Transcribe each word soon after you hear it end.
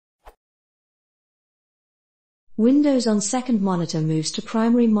Windows on second monitor moves to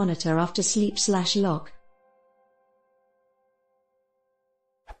primary monitor after sleep/lock.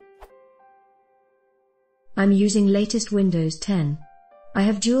 I'm using latest Windows 10. I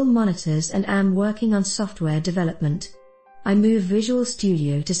have dual monitors and am working on software development. I move Visual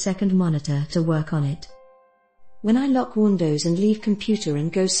Studio to second monitor to work on it. When I lock Windows and leave computer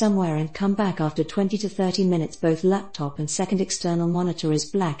and go somewhere and come back after 20 to 30 minutes, both laptop and second external monitor is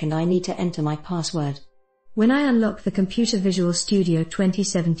black and I need to enter my password. When I unlock the computer, Visual Studio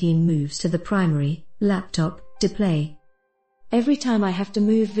 2017 moves to the primary laptop display. Every time I have to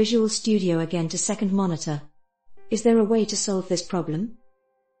move Visual Studio again to second monitor. Is there a way to solve this problem?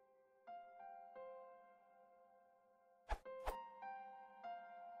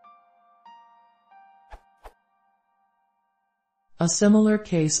 A similar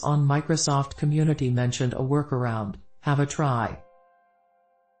case on Microsoft Community mentioned a workaround. Have a try.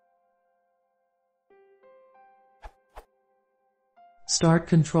 Start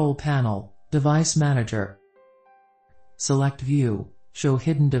Control Panel, Device Manager. Select View, Show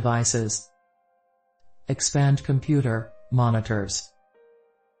Hidden Devices. Expand Computer, Monitors.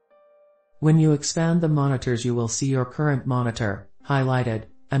 When you expand the monitors, you will see your current monitor, highlighted,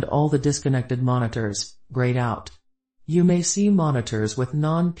 and all the disconnected monitors, grayed out. You may see monitors with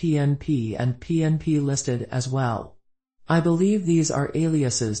non-PNP and PNP listed as well. I believe these are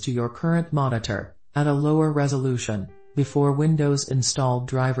aliases to your current monitor, at a lower resolution, before Windows installed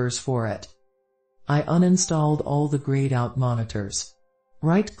drivers for it. I uninstalled all the grayed out monitors.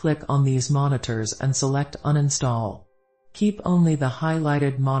 Right-click on these monitors and select Uninstall. Keep only the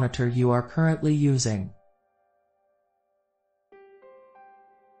highlighted monitor you are currently using.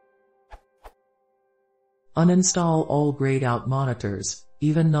 Uninstall all grayed out monitors,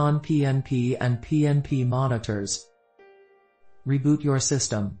 even non-PNP and PNP monitors. Reboot your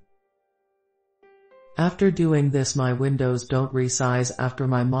system. After doing this, my Windows don't resize after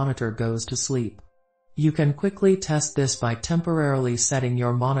my monitor goes to sleep. You can quickly test this by temporarily setting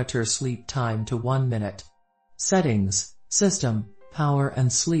your monitor sleep time to 1 minute. Settings, System, Power and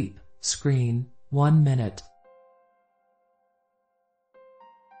Sleep, Screen, 1 minute.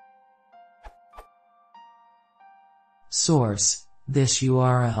 Source, this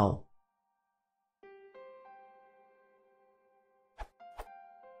URL.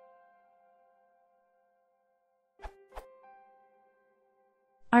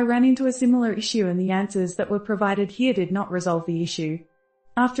 I ran into a similar issue and the answers that were provided here did not resolve the issue.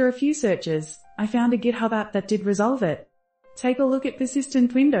 After a few searches, I found a GitHub app that did resolve it. Take a look at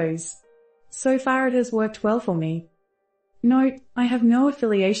Persistent Windows. So far it has worked well for me. Note, I have no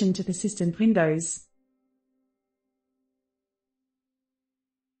affiliation to Persistent Windows.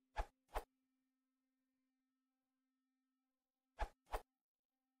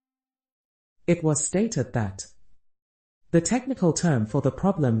 It was stated that the technical term for the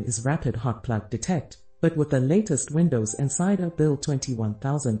problem is Rapid Hot Plug Detect, but with the latest Windows Insider build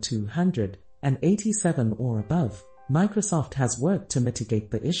 21287 or above, Microsoft has worked to mitigate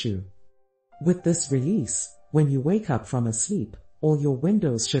the issue. With this release, when you wake up from a sleep, all your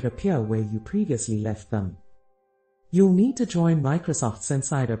windows should appear where you previously left them. You'll need to join Microsoft's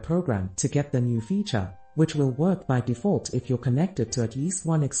Insider program to get the new feature, which will work by default if you're connected to at least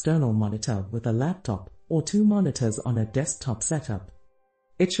one external monitor with a laptop, or 2 monitors on a desktop setup.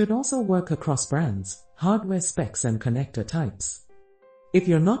 It should also work across brands, hardware specs and connector types. If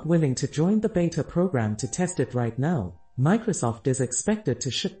you're not willing to join the beta program to test it right now, Microsoft is expected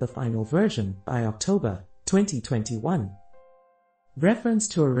to ship the final version by October 2021. Reference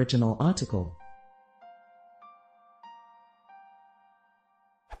to original article.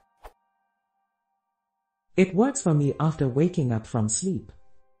 It works for me after waking up from sleep.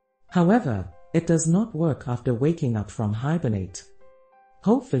 However, it does not work after waking up from hibernate.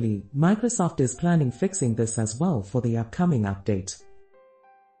 Hopefully, Microsoft is planning fixing this as well for the upcoming update.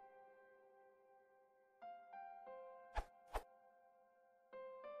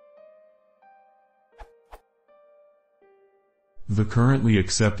 The currently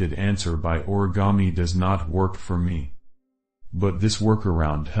accepted answer by Origami does not work for me. But this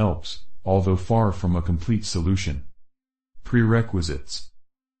workaround helps, although far from a complete solution. Prerequisites.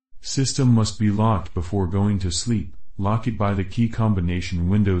 System must be locked before going to sleep. Lock it by the key combination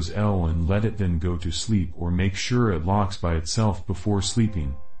Windows L and let it then go to sleep, or make sure it locks by itself before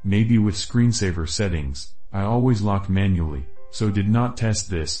sleeping, maybe with screensaver settings. I always lock manually, so did not test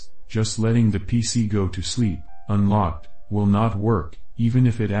this. Just letting the PC go to sleep, unlocked, will not work, even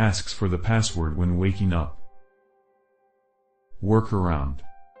if it asks for the password when waking up. Workaround.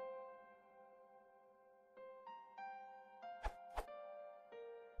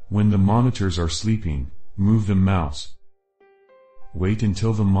 When the monitors are sleeping, Move the mouse. Wait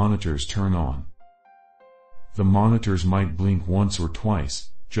until the monitors turn on. The monitors might blink once or twice,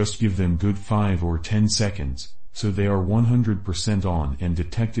 just give them good 5 or 10 seconds, so they are 100% on and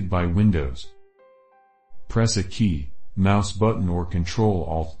detected by Windows. Press a key, mouse button or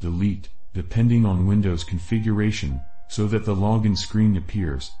Ctrl-Alt-Delete, depending on Windows configuration, so that the login screen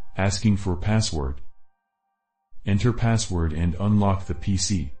appears, asking for password. Enter password and unlock the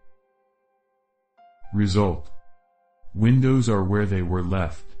PC. Result: Windows are where they were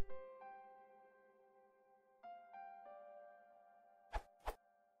left.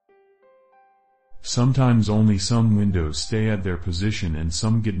 Sometimes only some windows stay at their position and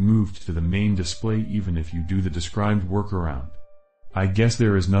some get moved to the main display even if you do the described workaround. I guess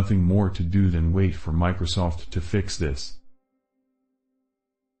there is nothing more to do than wait for Microsoft to fix this.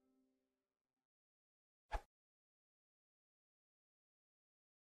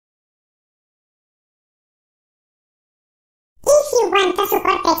 If you want to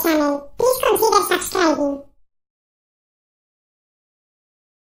support the channel, please consider subscribing.